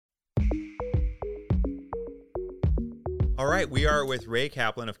All right, we are with Ray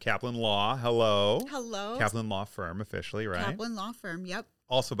Kaplan of Kaplan Law. Hello. Hello. Kaplan Law Firm, officially, right? Kaplan Law Firm, yep.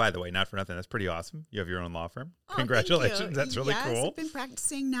 Also, by the way, not for nothing, that's pretty awesome. You have your own law firm. Oh, Congratulations. thank you. That's really yes, cool. I've been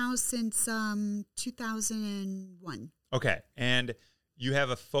practicing now since 2001. Okay, and you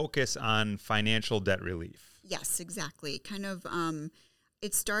have a focus on financial debt relief. Yes, exactly. Kind of,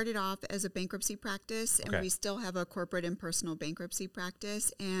 it started off as a bankruptcy practice, and Okay. we still have a corporate and personal bankruptcy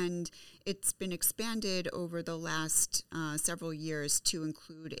practice, and it's been expanded over the last several years to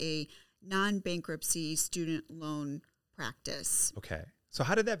include a non-bankruptcy student loan practice. Okay. So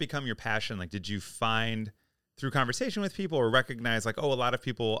how did that become your passion? Like, did you find through conversation with people or recognize like, oh, a lot of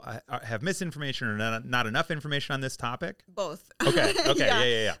people have misinformation or not enough information on this topic? Both. Okay.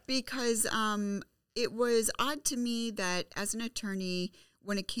 Okay. Yeah. Because it was odd to me that as an attorney,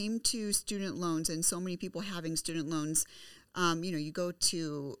 when it came to student loans and so many people having student loans, you go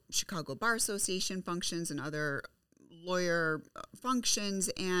to Chicago Bar Association functions and other lawyer functions,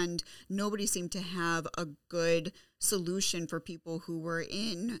 and nobody seemed to have a good solution for people who were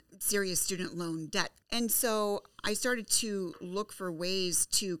in serious student loan debt. And so I started to look for ways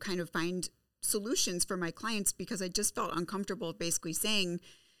to kind of find solutions for my clients because I just felt uncomfortable basically saying,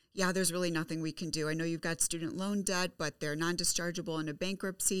 yeah, there's really nothing we can do. I know you've got student loan debt, but they're non-dischargeable in a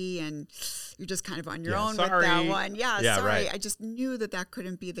bankruptcy, and you're just kind of on your own with that one. Yeah, sorry. Right. I just knew that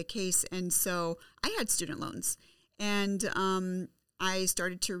couldn't be the case. And so I had student loans. And I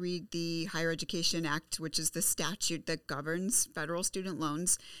started to read the Higher Education Act, which is the statute that governs federal student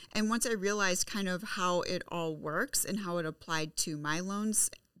loans. And once I realized kind of how it all works and how it applied to my loans,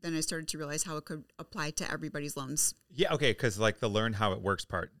 then I started to realize how it could apply to everybody's loans. Yeah, okay, because like the learn how it works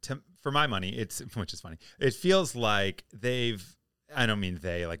part, for my money, which is funny, it feels like I don't mean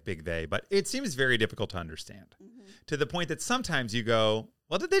they, like big they, but it seems very difficult to understand to the point that sometimes you go,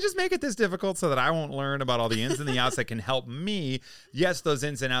 well, did they just make it this difficult so that I won't learn about all the ins and the outs that can help me? Yes, those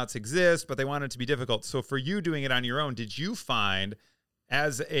ins and outs exist, but they want it to be difficult. So for you doing it on your own, did you find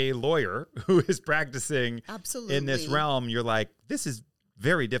as a lawyer who is practicing Absolutely. in this realm, you're like, this is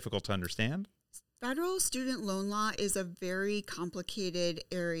very difficult to understand? Federal student loan law is a very complicated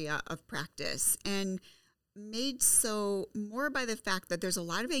area of practice and made so more by the fact that there's a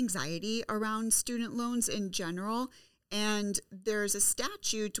lot of anxiety around student loans in general. And there's a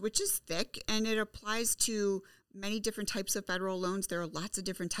statute which is thick and it applies to many different types of federal loans. There are lots of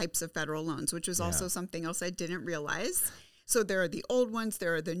different types of federal loans, which was also something else I didn't realize. So there are the old ones,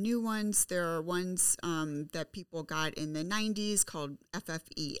 there are the new ones, there are ones that people got in the 90s called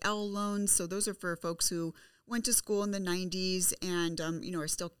FFEL loans. So those are for folks who went to school in the 90s and, are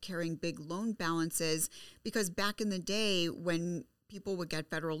still carrying big loan balances, because back in the day when people would get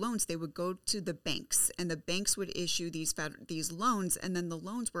federal loans, they would go to the banks and the banks would issue these loans, and then the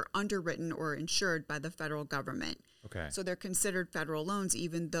loans were underwritten or insured by the federal government. Okay. So they're considered federal loans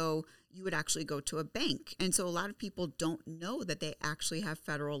even though you would actually go to a bank. And so a lot of people don't know that they actually have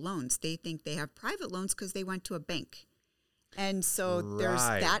federal loans. They think they have private loans because they went to a bank. And so there's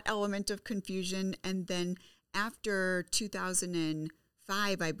that element of confusion. And then after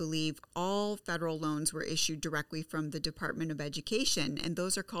 2005, I believe, all federal loans were issued directly from the Department of Education, and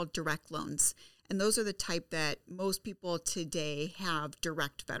those are called direct loans. And those are the type that most people today have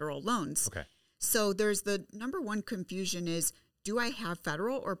direct federal loans. Okay. So there's the number one confusion is, do I have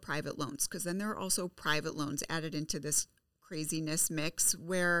federal or private loans? Because then there are also private loans added into this craziness mix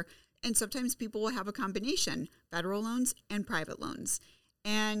and sometimes people will have a combination, federal loans and private loans.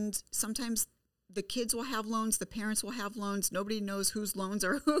 And sometimes the kids will have loans, the parents will have loans, nobody knows whose loans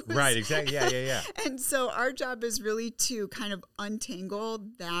are whose. Right, exactly. Yeah. And so our job is really to kind of untangle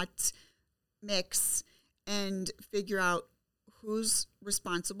that mix and figure out who's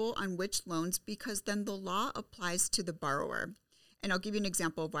responsible on which loans, because then the law applies to the borrower. And I'll give you an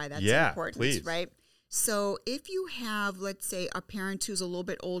example of why that's important, please. Right? So if you have, let's say, a parent who's a little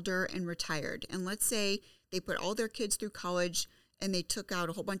bit older and retired, and let's say they put all their kids through college and they took out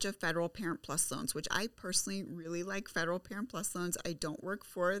a whole bunch of federal Parent Plus loans, which I personally really like federal Parent Plus loans. I don't work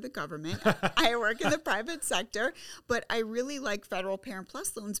for the government. I work in the private sector, but I really like federal Parent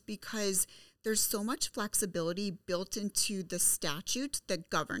Plus loans because there's so much flexibility built into the statute that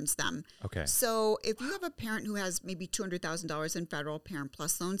governs them. Okay. So if you have a parent who has maybe $200,000 in federal Parent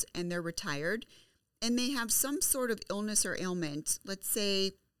Plus loans and they're retired and they have some sort of illness or ailment, let's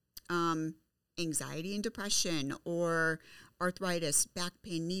say anxiety and depression or arthritis, back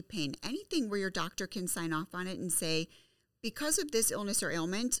pain, knee pain, anything where your doctor can sign off on it and say, because of this illness or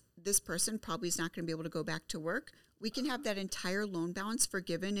ailment, this person probably is not going to be able to go back to work. We can have that entire loan balance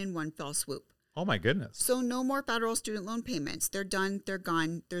forgiven in one fell swoop. Oh my goodness. So no more federal student loan payments. They're done. They're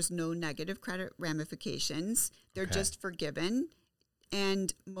gone. There's no negative credit ramifications. They're just forgiven.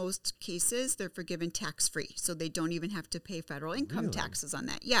 And most cases, they're forgiven tax-free. So they don't even have to pay federal income taxes on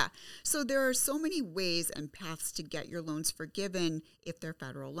that. Yeah. So there are so many ways and paths to get your loans forgiven if they're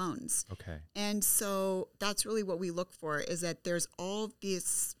federal loans. Okay. And so that's really what we look for, is that there's all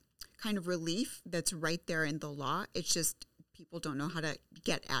this kind of relief that's right there in the law. It's just people don't know how to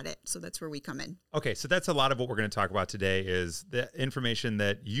get at it. So that's where we come in. Okay, so that's a lot of what we're going to talk about today is the information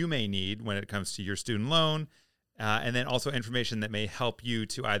that you may need when it comes to your student loan, and then also information that may help you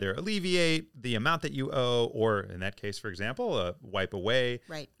to either alleviate the amount that you owe, or in that case, for example, wipe away,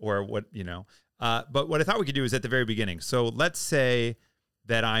 right? Or what, But what I thought we could do is at the very beginning. So let's say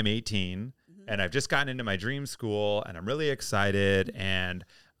that I'm 18 and I've just gotten into my dream school and I'm really excited, and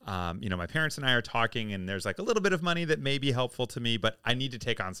my parents and I are talking, and there's like a little bit of money that may be helpful to me, but I need to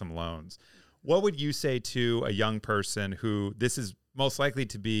take on some loans. What would you say to a young person who this is most likely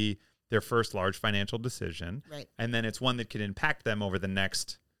to be their first large financial decision, right? And then it's one that could impact them over the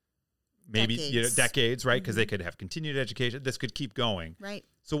next maybe decades, right? Because they could have continued education. This could keep going, right?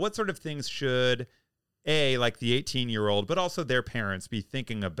 So what sort of things should like the 18-year-old, but also their parents be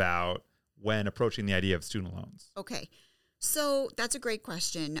thinking about when approaching the idea of student loans? Okay. So that's a great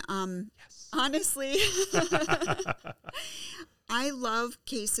question. Yes. Honestly, I love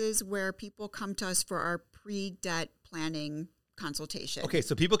cases where people come to us for our pre-debt planning consultation. Okay,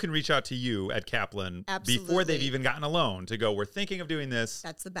 so people can reach out to you at Kaplan before they've even gotten a loan to go, we're thinking of doing this.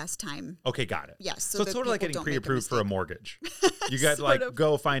 That's the best time. Okay, got it. Yes. So it's sort of like getting pre-approved for a mortgage. You got to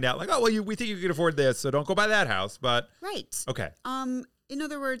go find out we think you can afford this, so don't go buy that house. But right. Okay. In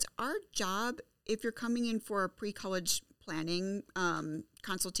other words, our job, if you're coming in for a pre-college planning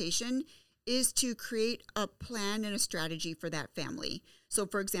consultation, is to create a plan and a strategy for that family. So,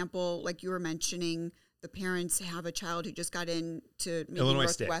 for example, like you were mentioning, the parents have a child who just got into maybe Illinois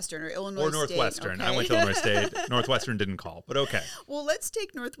Northwestern State. or Illinois or Northwestern. State. Okay. I went to Illinois State. Northwestern didn't call, but okay. Well, let's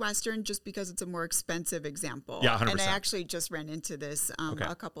take Northwestern just because it's a more expensive example. Yeah, 100%. And I actually just ran into this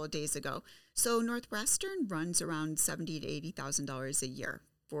a couple of days ago. So Northwestern runs around $70,000 to $80,000 a year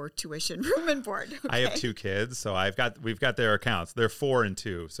for tuition, room, and board. Okay? I have 2 kids, so we've got their accounts. They're 4 and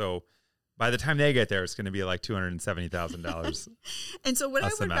 2, so by the time they get there, it's going to be like $270,000. And so what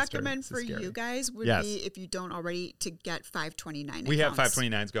I would recommend for you guys would be, if you don't already, to get 529 We have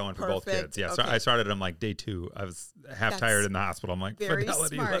 529s going for both kids. Yeah, so I started them like day 2. I was half tired in the hospital. I'm like,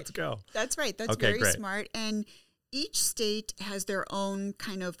 Fidelity, let's go. That's right. That's very smart. And each state has their own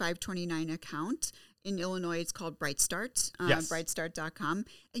kind of 529 account. In Illinois, it's called Bright Start, brightstart.com.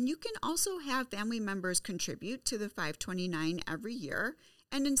 And you can also have family members contribute to the 529 every year.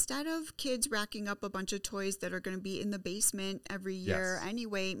 And instead of kids racking up a bunch of toys that are going to be in the basement every year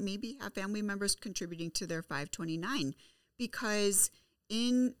anyway, maybe have family members contributing to their 529. Because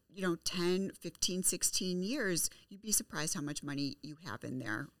in 10, 15, 16 years, you'd be surprised how much money you have in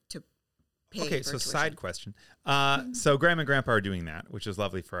there to pay for tuition. Side question. So Grandma and Grandpa are doing that, which is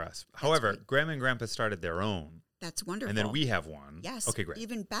lovely for us. However, Grandma and Grandpa started their own. That's wonderful. And then we have one. Yes. Okay, great.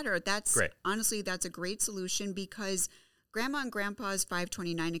 Even better. That's great. Honestly, that's a great solution because Grandma and Grandpa's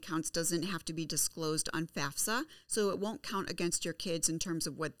 529 accounts doesn't have to be disclosed on FAFSA, so it won't count against your kids in terms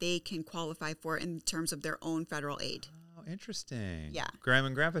of what they can qualify for in terms of their own federal aid. Oh, interesting. Yeah. Grandma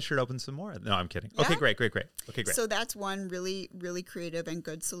and Grandpa should open some more. No, I'm kidding. Yeah? Okay, great. Okay, great. So that's one really, really creative and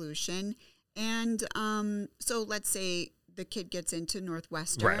good solution. And so let's say the kid gets into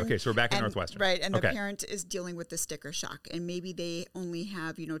Northwestern. Right. Okay. So we're back in Northwestern. Right. And the parent is dealing with the sticker shock, and maybe they only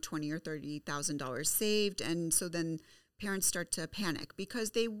have, $20,000 or $30,000 saved. And so then parents start to panic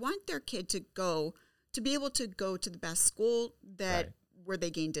because they want their kid to be able to go to the best school where they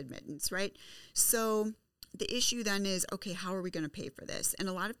gained admittance. Right. So the issue then is, okay, how are we going to pay for this? And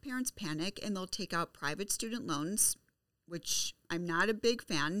a lot of parents panic and they'll take out private student loans, which I'm not a big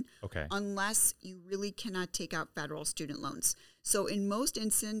fan, unless you really cannot take out federal student loans. So in most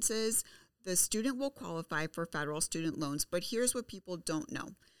instances, the student will qualify for federal student loans, but here's what people don't know.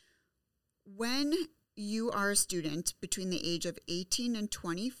 When you are a student between the age of 18 and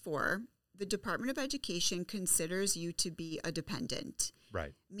 24, the Department of Education considers you to be a dependent.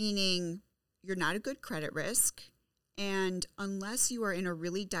 Right. Meaning you're not a good credit risk. And unless you are in a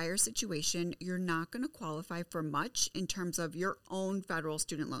really dire situation, you're not going to qualify for much in terms of your own federal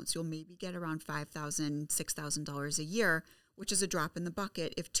student loans. You'll maybe get around $5,000, $6,000 a year, which is a drop in the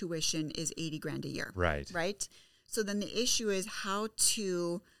bucket if tuition is $80,000 a year. Right. Right. So then the issue is how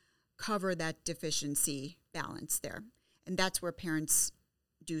to cover that deficiency balance there. And that's where parents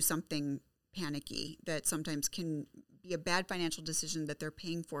do something panicky that sometimes can be a bad financial decision that they're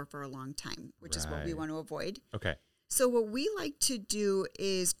paying for a long time, which is what we Right. want to avoid. Okay. So what we like to do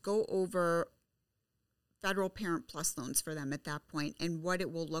is go over federal Parent Plus loans for them at that point and what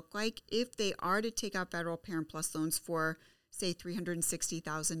it will look like if they are to take out federal Parent Plus loans for, say,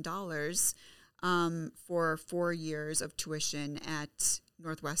 $360,000 for 4 years of tuition at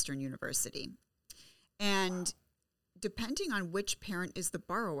Northwestern University. And depending on which parent is the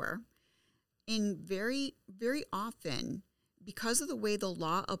borrower, in very, very often, because of the way the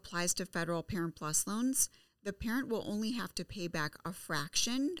law applies to federal Parent Plus loans, the parent will only have to pay back a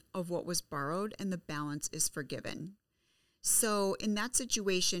fraction of what was borrowed and the balance is forgiven. So in that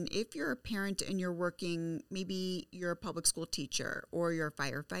situation, if you're a parent and you're working, maybe you're a public school teacher or you're a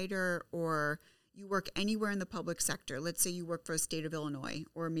firefighter or you work anywhere in the public sector. Let's say you work for the state of Illinois,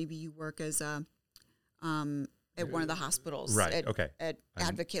 or maybe you work as a at one of the hospitals, Right. at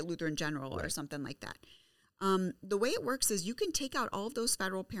Advocate Lutheran General or Right. something like that. The way it works is you can take out all of those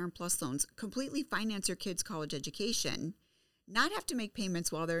federal Parent Plus loans, completely finance your kids' college education, not have to make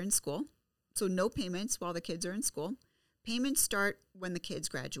payments while they're in school. So no payments while the kids are in school. Payments start when the kids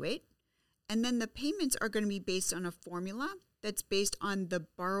graduate. And then the payments are going to be based on a formula that's based on the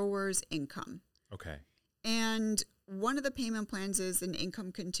borrower's income. Okay. And one of the payment plans is an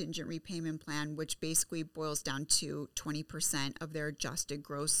income contingent repayment plan, which basically boils down to 20% of their adjusted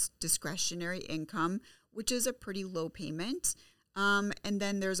gross discretionary income, which is a pretty low payment. And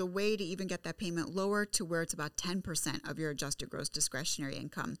then there's a way to even get that payment lower to where it's about 10% of your adjusted gross discretionary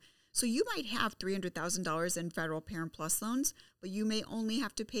income. So you might have $300,000 in federal Parent Plus loans, but you may only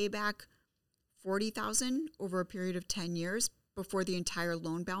have to pay back $40,000 over a period of 10 years before the entire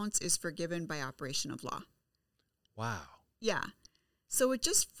loan balance is forgiven by operation of law. Wow. Yeah. So it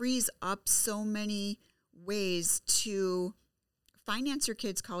just frees up so many ways to finance your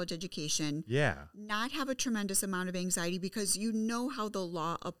kids' college education. Yeah. Not have a tremendous amount of anxiety because you know how the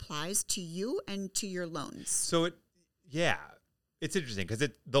law applies to you and to your loans. So it's interesting because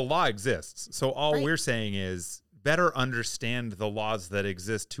the law exists. So all Right. we're saying is better understand the laws that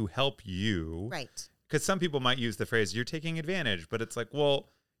exist to help you. Right. Because some people might use the phrase, you're taking advantage, but it's like,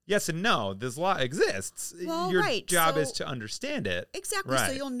 well, yes and no. This law exists. Well, Your right. job So- is to understand it. Exactly. So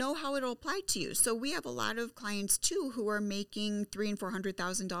Right. you'll know how it'll apply to you. So we have a lot of clients too who are making $300,000 and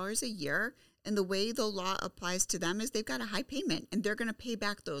 $400,000 a year. And the way the law applies to them is they've got a high payment and they're going to pay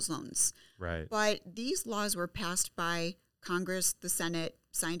back those loans. Right. But these laws were passed by Congress, the Senate,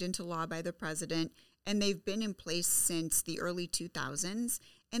 signed into law by the president, and they've been in place since the early 2000s.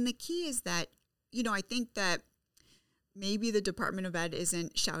 And the key is that, I think that maybe the Department of Ed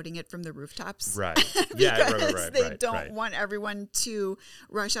isn't shouting it from the rooftops. Right. because right. they don't right. want everyone to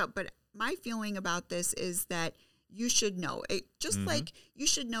rush out. But my feeling about this is that you should know. Like you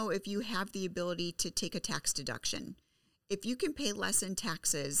should know if you have the ability to take a tax deduction. If you can pay less in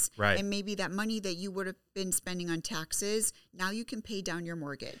taxes, Right. and maybe that money that you would have been spending on taxes, now you can pay down your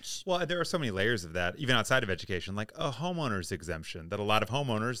mortgage. Well, there are so many layers of that, even outside of education, like a homeowner's exemption that a lot of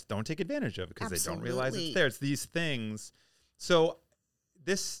homeowners don't take advantage of because they don't realize it's there. It's these things. So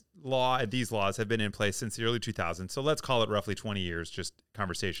this law and these laws have been in place since the early 2000s. So let's call it roughly 20 years, just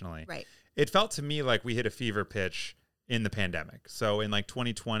conversationally. Right. It felt to me like we hit a fever pitch in the pandemic. So in like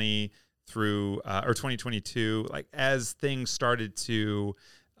 2020 through or 2022, like as things started to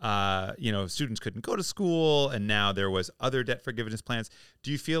students couldn't go to school and now there was other debt forgiveness plans.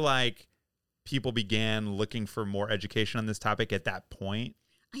 Do you feel like people began looking for more education on this topic at that point?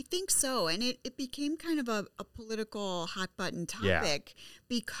 I think so. And it became kind of a political hot button topic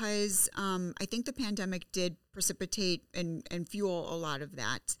because I think the pandemic did precipitate and fuel a lot of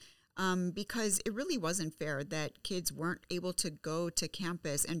that. Because it really wasn't fair that kids weren't able to go to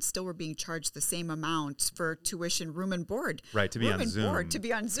campus and still were being charged the same amount for tuition, room and board. Right, to be on Zoom. To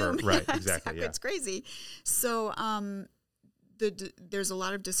be on Zoom. Right, exactly. Yeah. It's crazy. So there's a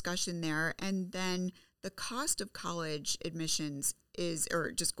lot of discussion there. And then the cost of college admissions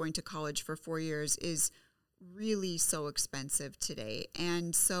or just going to college for 4 years is really so expensive today.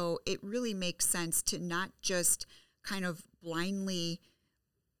 And so it really makes sense to not just kind of blindly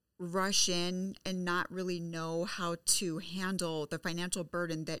rush in and not really know how to handle the financial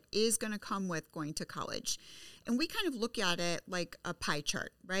burden that is going to come with going to college. And we kind of look at it like a pie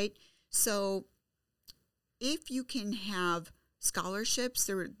chart, right? So if you can have scholarships,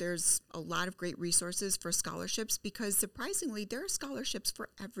 there's a lot of great resources for scholarships because surprisingly, there are scholarships for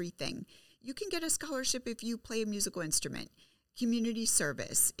everything. You can get a scholarship if you play a musical instrument, community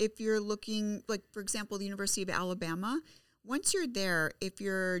service. If you're looking, like, for example, the University of Alabama, once you're there, if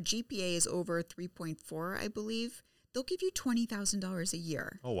your GPA is over 3.4, I believe, they'll give you $20,000 a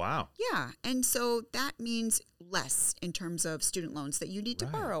year. Oh, wow. Yeah. And so that means less in terms of student loans that you need to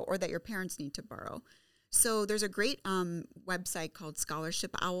borrow or that your parents need to borrow. So there's a great website called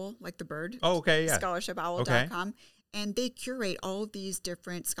Scholarship Owl, like the bird. Oh, okay, yeah. ScholarshipOwl.com. Okay. And they curate all of these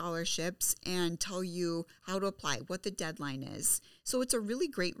different scholarships and tell you how to apply, what the deadline is. So it's a really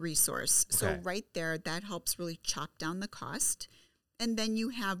great resource. Okay. So right there, that helps really chop down the cost. And then you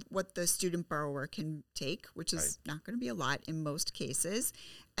have what the student borrower can take, which is not going to be a lot in most cases.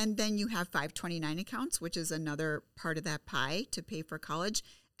 And then you have 529 accounts, which is another part of that pie to pay for college.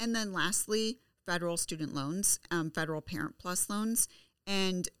 And then lastly, federal student loans, federal Parent Plus loans,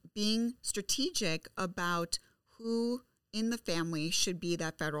 and being strategic about who in the family should be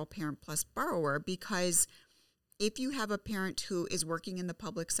that federal Parent Plus borrower, because if you have a parent who is working in the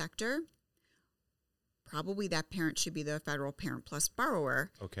public sector, probably that parent should be the federal Parent Plus borrower.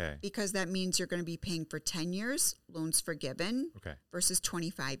 Okay. Because that means you're going to be paying for 10 years, loans forgiven, versus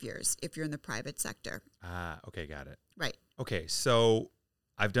 25 years if you're in the private sector. Ah, okay, got it. Right. Okay, so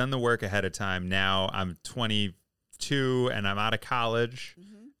I've done the work ahead of time. Now I'm 22 and I'm out of college.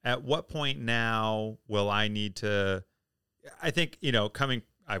 Mm-hmm. At what point now will I need to, I think,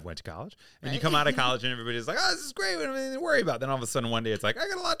 I went to college and you come out of college and everybody's like, oh, this is great. We don't have anything to worry about. Then all of a sudden one day it's like, I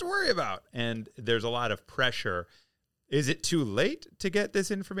got a lot to worry about. And there's a lot of pressure. Is it too late to get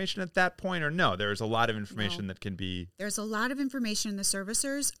this information at that point or no? There's a lot of information that can be. There's a lot of information the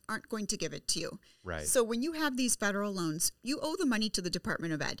servicers aren't going to give it to you. Right. So when you have these federal loans, you owe the money to the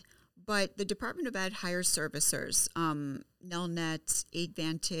Department of Ed. But the Department of Ed hires servicers. Nelnet,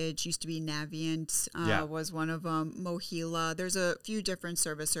 AidVantage, used to be Navient, was one of them. Mohila. There's a few different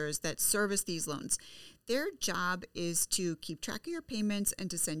servicers that service these loans. Their job is to keep track of your payments and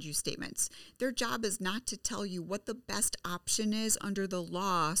to send you statements. Their job is not to tell you what the best option is under the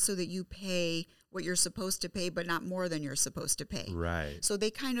law so that you pay what you're supposed to pay, but not more than you're supposed to pay. Right. So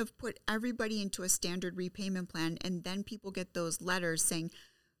they kind of put everybody into a standard repayment plan, and then people get those letters saying,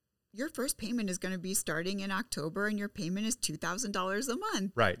 your first payment is going to be starting in October and your payment is $2,000 a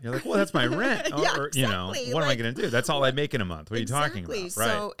month. Right. You're like, well, that's my rent. Or, exactly. What am I going to do? That's all I make in a month. What are you talking about? Right.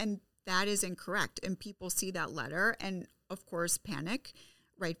 So, and that is incorrect. And people see that letter and, of course, panic,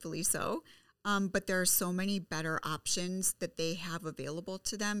 rightfully so. But there are so many better options that they have available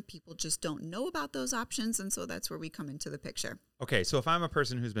to them. People just don't know about those options. And so that's where we come into the picture. Okay. So if I'm a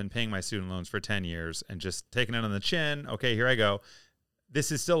person who's been paying my student loans for 10 years and just taking it on the chin, okay, here I go. This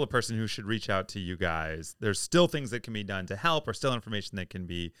is still a person who should reach out to you guys. There's still things that can be done to help or still information that can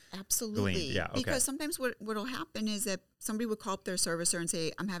be absolutely gleaned. Yeah, okay. Because sometimes what will happen is that somebody would call up their servicer and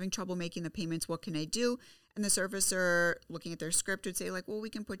say, I'm having trouble making the payments. What can I do? And the servicer, looking at their script, would say, like, well, we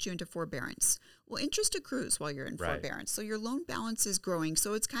can put you into forbearance. Well, interest accrues while you're in forbearance. So your loan balance is growing.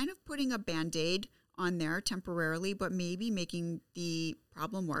 So it's kind of putting a Band-Aid on there temporarily, but maybe making the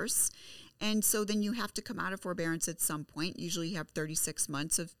problem worse. And so then you have to come out of forbearance at some point. Usually you have 36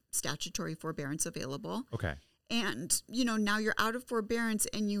 months of statutory forbearance available. Okay. And, now you're out of forbearance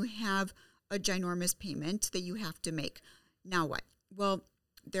and you have a ginormous payment that you have to make. Now what? Well,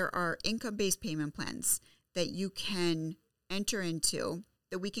 there are income-based payment plans that you can enter into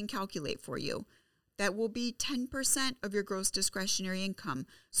that we can calculate for you. That will be 10% of your gross discretionary income.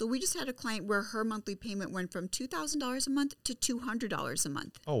 So we just had a client where her monthly payment went from $2,000 a month to $200 a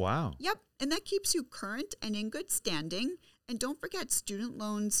month. Oh, wow. Yep. And that keeps you current and in good standing. And don't forget, student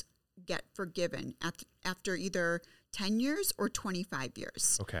loans get forgiven after either 10 years or 25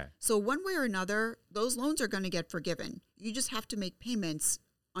 years. Okay. So one way or another, those loans are going to get forgiven. You just have to make payments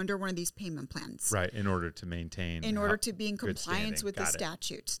under one of these payment plans. Right, in order to maintain. In order to be in compliance with the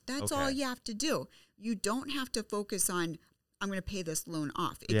statute. That's all you have to do. You don't have to focus on, I'm going to pay this loan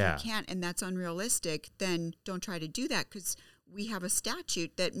off. If you can't and that's unrealistic, then don't try to do that because we have a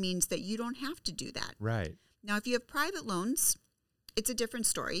statute that means that you don't have to do that. Right. Now, if you have private loans, it's a different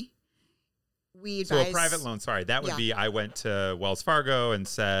story. We advise, so a private loan, that would be I went to Wells Fargo and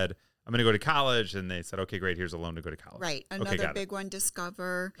said, I'm going to go to college. And they said, okay, great. Here's a loan to go to college. Right. Another big one,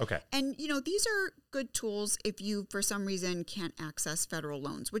 Discover. Okay. And, these are good tools if you, for some reason, can't access federal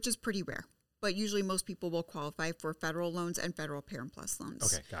loans, which is pretty rare. But usually most people will qualify for federal loans and federal Parent Plus loans.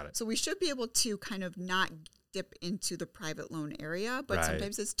 Okay, got it. So we should be able to kind of not dip into the private loan area, but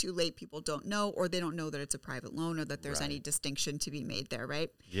sometimes it's too late. People don't know, or they don't know that it's a private loan or that there's any distinction to be made there, right?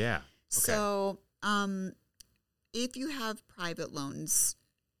 Yeah. Okay. So if you have private loans,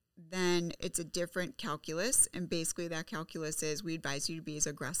 then it's a different calculus. And basically that calculus is we advise you to be as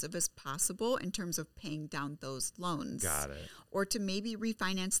aggressive as possible in terms of paying down those loans. Got it. Or to maybe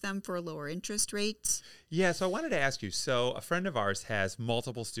refinance them for a lower interest rate. Yeah, so I wanted to ask you, so a friend of ours has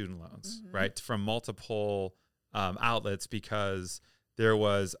multiple student loans, right, from multiple outlets because there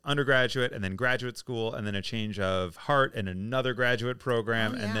was undergraduate and then graduate school and then a change of heart and another graduate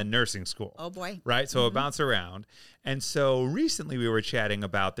program and then nursing school. Oh, boy. Right? So it bounced around. And so recently we were chatting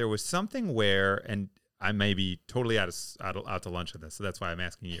about there was something where, and I may be totally out to lunch on this, so that's why I'm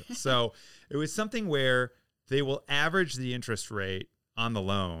asking you. So it was something where they will average the interest rate on the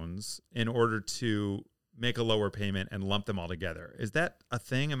loans in order to make a lower payment and lump them all together. Is that a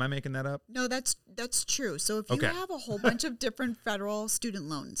thing? Am I making that up? No, that's true. So if you have a whole bunch of different federal student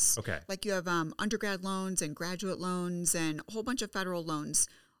loans, like you have undergrad loans and graduate loans and a whole bunch of federal loans,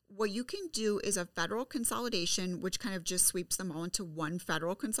 what you can do is a federal consolidation, which kind of just sweeps them all into one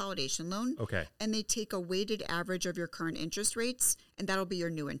federal consolidation loan. Okay. And they take a weighted average of your current interest rates, and that'll be your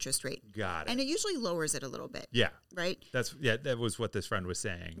new interest rate. Got it. And it usually lowers it a little bit. Yeah. Right? That was what this friend was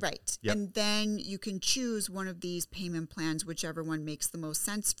saying. Right. Yep. And then you can choose one of these payment plans, whichever one makes the most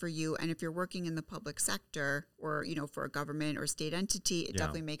sense for you. And if you're working in the public sector or, for a government or state entity, it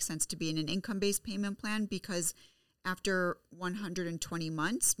definitely makes sense to be in an income-based payment plan because after 120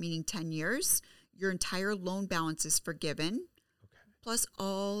 months, meaning 10 years, your entire loan balance is forgiven, plus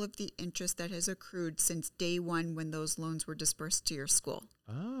all of the interest that has accrued since day one when those loans were dispersed to your school.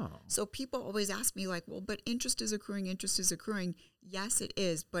 Oh. So people always ask me well, but interest is accruing. Yes, it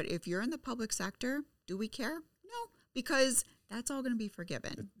is. But if you're in the public sector, do we care? No, because that's all going to be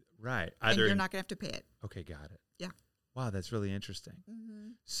forgiven. Right. And you're not going to have to pay it. Okay, got it. Yeah. Wow, that's really interesting. Mm-hmm.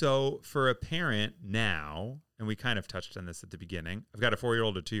 So for a parent now, and we kind of touched on this at the beginning, I've got a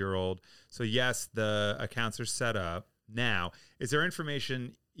 4-year-old, a 2-year-old. So yes, the accounts are set up now. Is there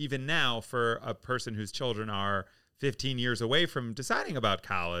information even now for a person whose children are 15 years away from deciding about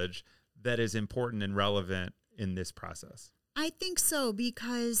college that is important and relevant in this process? I think so,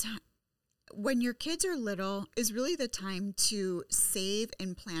 because when your kids are little is really the time to save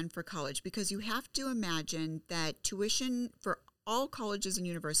and plan for college, because you have to imagine that tuition for all colleges and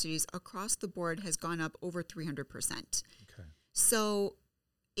universities across the board has gone up over 300%. Okay. So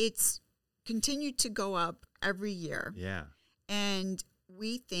it's continued to go up every year. Yeah. And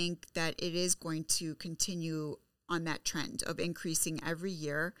we think that it is going to continue on that trend of increasing every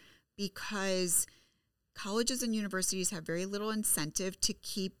year because colleges and universities have very little incentive to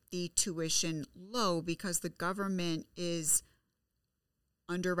keep the tuition low because the government is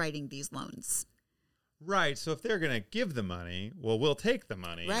underwriting these loans. Right. So if they're going to give the money, well, we'll take the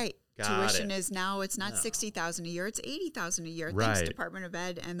money. Right. Tuition is now, it's not $60,000 a year, it's $80,000 a year. Right. Thanks Department of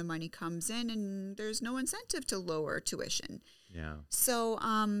Ed, and the money comes in and there's no incentive to lower tuition. Yeah. So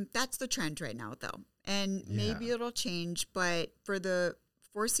that's the trend right now, though. And maybe it'll change, but for the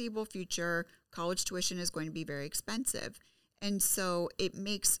foreseeable future, college tuition is going to be very expensive. And so it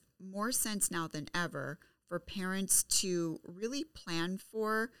makes more sense now than ever for parents to really plan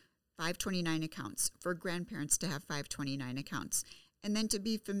for 529 accounts, for grandparents to have 529 accounts, and then to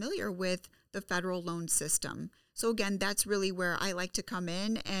be familiar with the federal loan system. So again, that's really where I like to come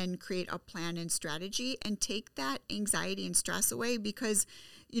in and create a plan and strategy and take that anxiety and stress away because,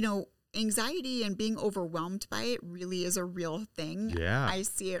 anxiety and being overwhelmed by it really is a real thing. Yeah. I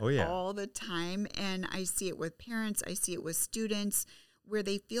see it all the time, and I see it with parents. I see it with students where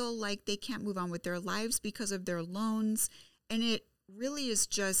they feel like they can't move on with their lives because of their loans. And it really is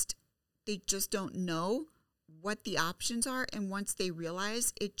just, they just don't know what the options are. And once they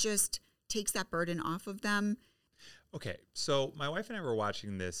realize, it just takes that burden off of them. Okay, so my wife and I were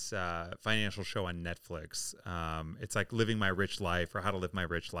watching this financial show on Netflix. It's like Living My Rich Life or How to Live My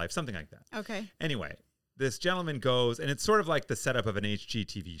Rich Life, something like that. Okay. Anyway, this gentleman goes, and it's sort of like the setup of an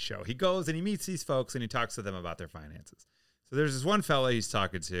HGTV show. He goes and he meets these folks and he talks to them about their finances. So there's this one fella he's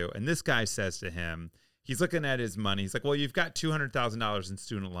talking to, and this guy says to him, he's looking at his money. He's like, well, you've got $200,000 in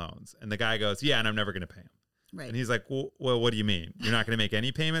student loans. And the guy goes, yeah, and I'm never going to pay him. Right. And he's like, well, what do you mean? You're not going to make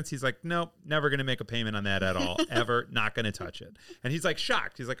any payments? He's like, nope, never going to make a payment on that at all, ever, not going to touch it. And he's like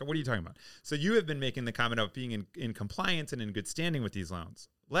shocked. He's like, what are you talking about? So you have been making the comment of being in compliance and in good standing with these loans.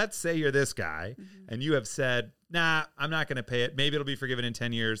 Let's say you're this guy and you have said, nah, I'm not going to pay it. Maybe it'll be forgiven in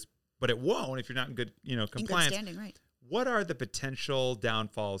 10 years, but it won't if you're not in good, compliance. In good standing, right. What are the potential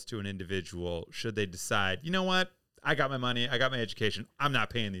downfalls to an individual should they decide, you know what? I got my money. I got my education. I'm not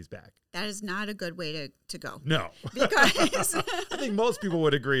paying these back. That is not a good way to go. No. Because I think most people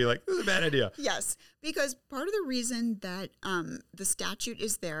would agree, like, this is a bad idea. Yes. Because part of the reason that the statute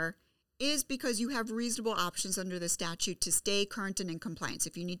is there is because you have reasonable options under the statute to stay current and in compliance.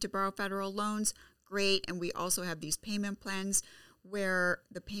 If you need to borrow federal loans, great. And we also have these payment plans where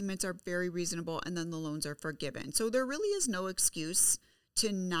the payments are very reasonable and then the loans are forgiven. So there really is no excuse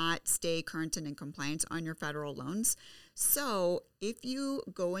to not stay current and in compliance on your federal loans. So if you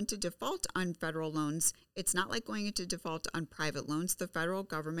go into default on federal loans, it's not like going into default on private loans. The federal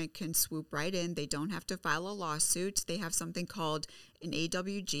government can swoop right in. They don't have to file a lawsuit. They have something called an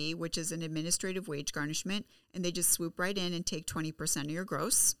AWG, which is an administrative wage garnishment, and they just swoop right in and take 20% of your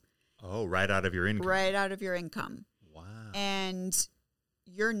gross. Oh, right out of your income. Right out of your income. Wow. And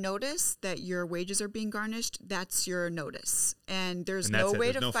your notice that your wages are being garnished, that's your notice. And there's no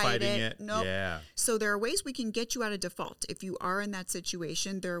way to fight it. Nope. Yeah. So there are ways we can get you out of default. If you are in that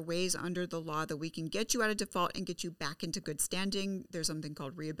situation, there are ways under the law that we can get you out of default and get you back into good standing. There's something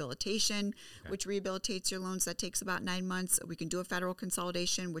called rehabilitation, which rehabilitates your loans. That takes about 9 months. We can do a federal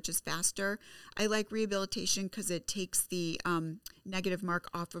consolidation, which is faster. I like rehabilitation because it takes the negative mark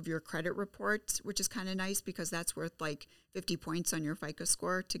off of your credit report, which is kind of nice because that's worth like 50 points on your FICO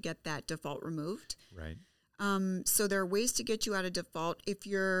score to get that default removed. Right. So there are ways to get you out of default. If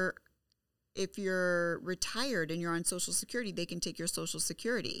you're retired and you're on Social Security, they can take your Social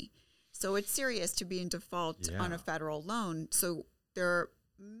Security. So it's serious to be in default on a federal loan. So there are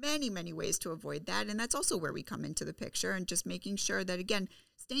many, many ways to avoid that. And that's also where we come into the picture and just making sure that, again,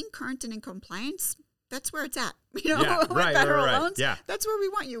 staying current and in compliance, that's where it's at. With federal loans, that's where we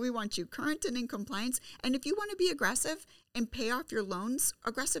want you. We want you current and in compliance. And if you want to be aggressive and pay off your loans,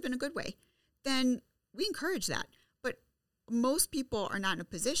 aggressive in a good way, then we encourage that. But most people are not in a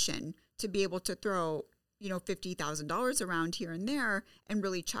position to be able to throw, $50,000 around here and there and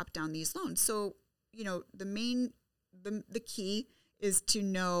really chop down these loans. So, the key is to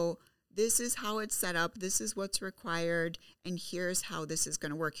know this is how it's set up, this is what's required, and here's how this is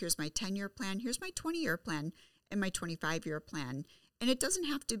going to work. Here's my 10-year plan, here's my 20-year plan, and my 25-year plan. And it doesn't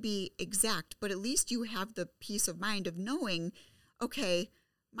have to be exact, but at least you have the peace of mind of knowing, okay,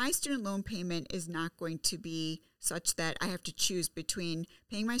 my student loan payment is not going to be such that I have to choose between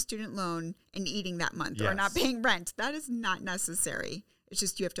paying my student loan and eating that month or not paying rent. That is not necessary. It's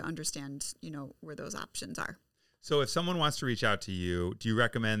just you have to understand, where those options are. So if someone wants to reach out to you, do you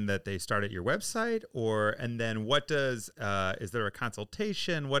recommend that they start at your website and then what does, is there a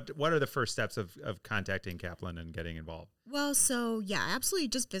consultation? What are the first steps of contacting Kaplan and getting involved? Well, absolutely.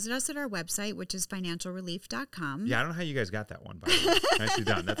 Just visit us at our website, which is financialrelief.com. Yeah, I don't know how you guys got that one, by the way. Nicely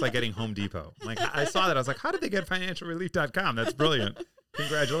done. That's like getting Home Depot. I saw that. I was like, how did they get financialrelief.com? That's brilliant.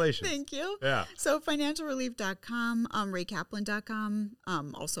 Congratulations. Thank you. Yeah. So financialrelief.com, raykaplan.com.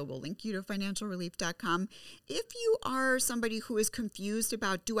 Also, we'll link you to financialrelief.com. If you are somebody who is confused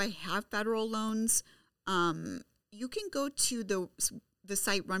about, do I have federal loans? You can go to the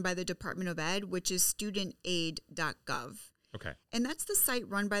site run by the Department of Ed, which is studentaid.gov. Okay. And that's the site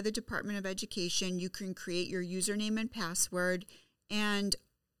run by the Department of Education. You can create your username and password. And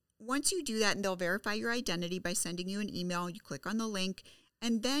once you do that, and they'll verify your identity by sending you an email, you click on the link,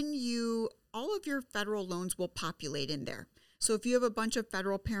 and then all of your federal loans will populate in there. So if you have a bunch of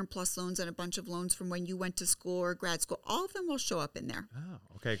federal Parent Plus loans and a bunch of loans from when you went to school or grad school, all of them will show up in there. Oh,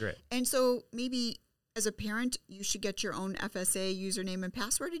 okay, great. And so maybe as a parent, you should get your own FSA username and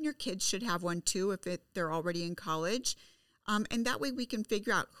password, and your kids should have one too if they're already in college. And that way we can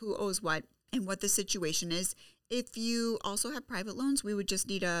figure out who owes what and what the situation is. If you also have private loans, we would just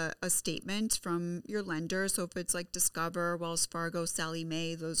need a statement from your lender. So if it's like Discover, Wells Fargo, Sallie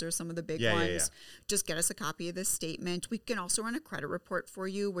Mae, those are some of the big ones. Yeah. Just get us a copy of this statement. We can also run a credit report for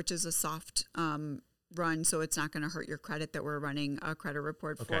you, which is a soft run, so it's not going to hurt your credit that we're running a credit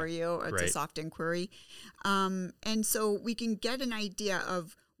report for you. It's a soft inquiry. And so we can get an idea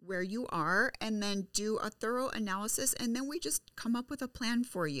of where you are and then do a thorough analysis, and then we just come up with a plan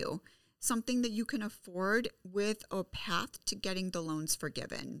for you. Something that you can afford with a path to getting the loans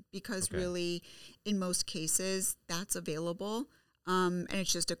forgiven, because really, in most cases, that's available. And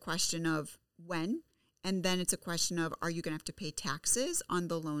it's just a question of when, and then it's a question of, are you going to have to pay taxes on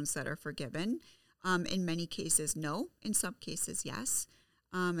the loans that are forgiven? In many cases, no. In some cases, yes.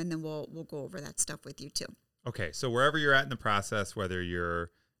 And then we'll go over that stuff with you too. Okay, so wherever you're at in the process, whether you're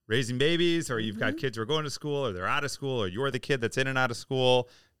raising babies or you've got kids who are going to school or they're out of school or you're the kid that's in and out of school,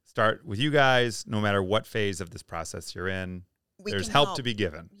 start with you guys, no matter what phase of this process you're in. There's help to be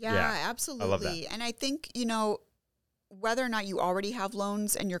given. Yeah, absolutely. I love that. And I think, whether or not you already have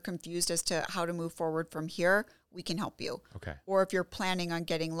loans and you're confused as to how to move forward from here, we can help you. Okay. Or if you're planning on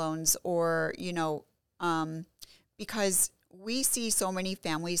getting loans or, because we see so many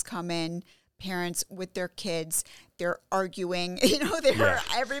families come in, parents with their kids, they're arguing,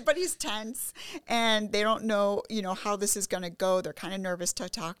 everybody's tense and they don't know, how this is going to go. They're kind of nervous to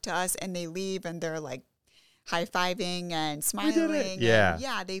talk to us and they leave and they're like, high-fiving and We did smiling. it. And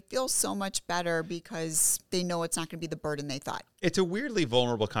Yeah. they feel so much better because they know it's not going to be the burden they thought. It's a weirdly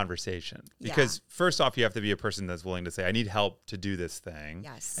vulnerable conversation because first off, you have to be a person that's willing to say, I need help to do this thing.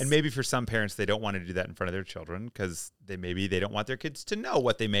 Yes. And maybe for some parents, they don't want to do that in front of their children because maybe they don't want their kids to know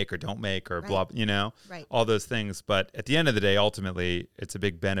what they make or don't make or blah, Right. all those things. But at the end of the day, ultimately, it's a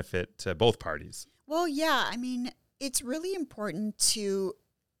big benefit to both parties. Well, yeah. I mean, it's really important to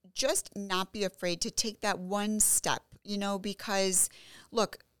just not be afraid to take that one step, because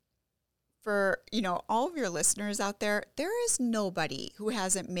look, for, all of your listeners out there, there is nobody who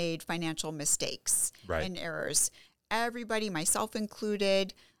hasn't made financial mistakes and errors. Everybody, myself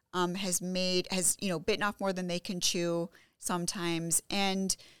included, has bitten off more than they can chew sometimes.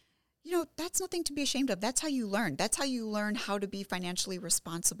 And, that's nothing to be ashamed of. That's how you learn. That's how you learn how to be financially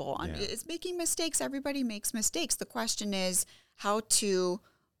responsible. Yeah. It's making mistakes. Everybody makes mistakes. The question is how to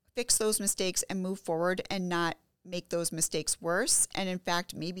fix those mistakes and move forward and not make those mistakes worse. And in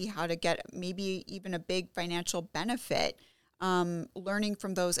fact, maybe how to get maybe even a big financial benefit, learning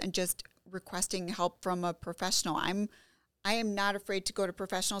from those and just requesting help from a professional. I am not afraid to go to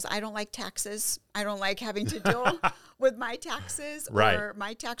professionals. I don't like taxes. I don't like having to deal with my taxes or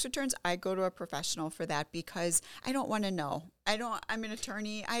my tax returns. I go to a professional for that because I don't want to know. I'm an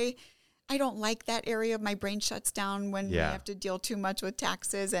attorney. I don't like that area. My brain shuts down when we have to deal too much with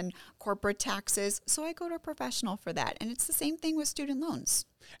taxes and corporate taxes. So I go to a professional for that. And it's the same thing with student loans.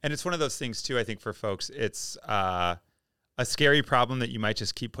 And it's one of those things too, I think for folks, it's a scary problem that you might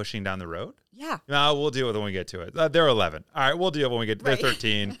just keep pushing down the road. Yeah. No, we'll deal with it when we get to it. They're 11. All right, we'll deal with it when we get to They're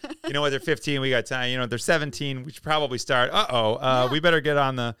 13. You know what? They're 15. We got time. They're 17. We should probably start. We better get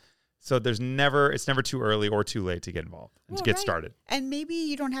on the... So it's never too early or too late to get involved and to get started. And maybe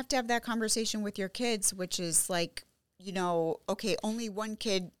you don't have to have that conversation with your kids, which is like, okay, only one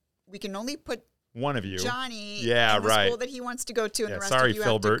kid. We can only put one of you, Johnny, in the school that he wants to go to, and the rest of you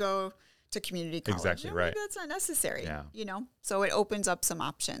Filbert. have to go to community college. Exactly right. Maybe that's not necessary. Yeah. So it opens up some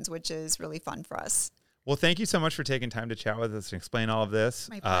options, which is really fun for us. Well, thank you so much for taking time to chat with us and explain all of this.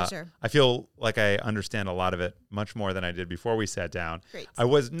 My pleasure. I feel like I understand a lot of it much more than I did before we sat down. Great. I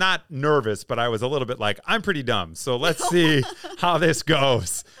was not nervous, but I was a little bit like, I'm pretty dumb. So let's see how this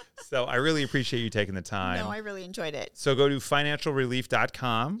goes. So I really appreciate you taking the time. No, I really enjoyed it. So go to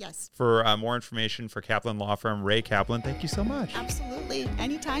financialrelief.com for more information for Kaplan Law Firm. Ray Kaplan, thank you so much. Absolutely.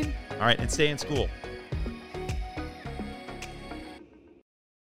 Anytime. All right, and stay in school.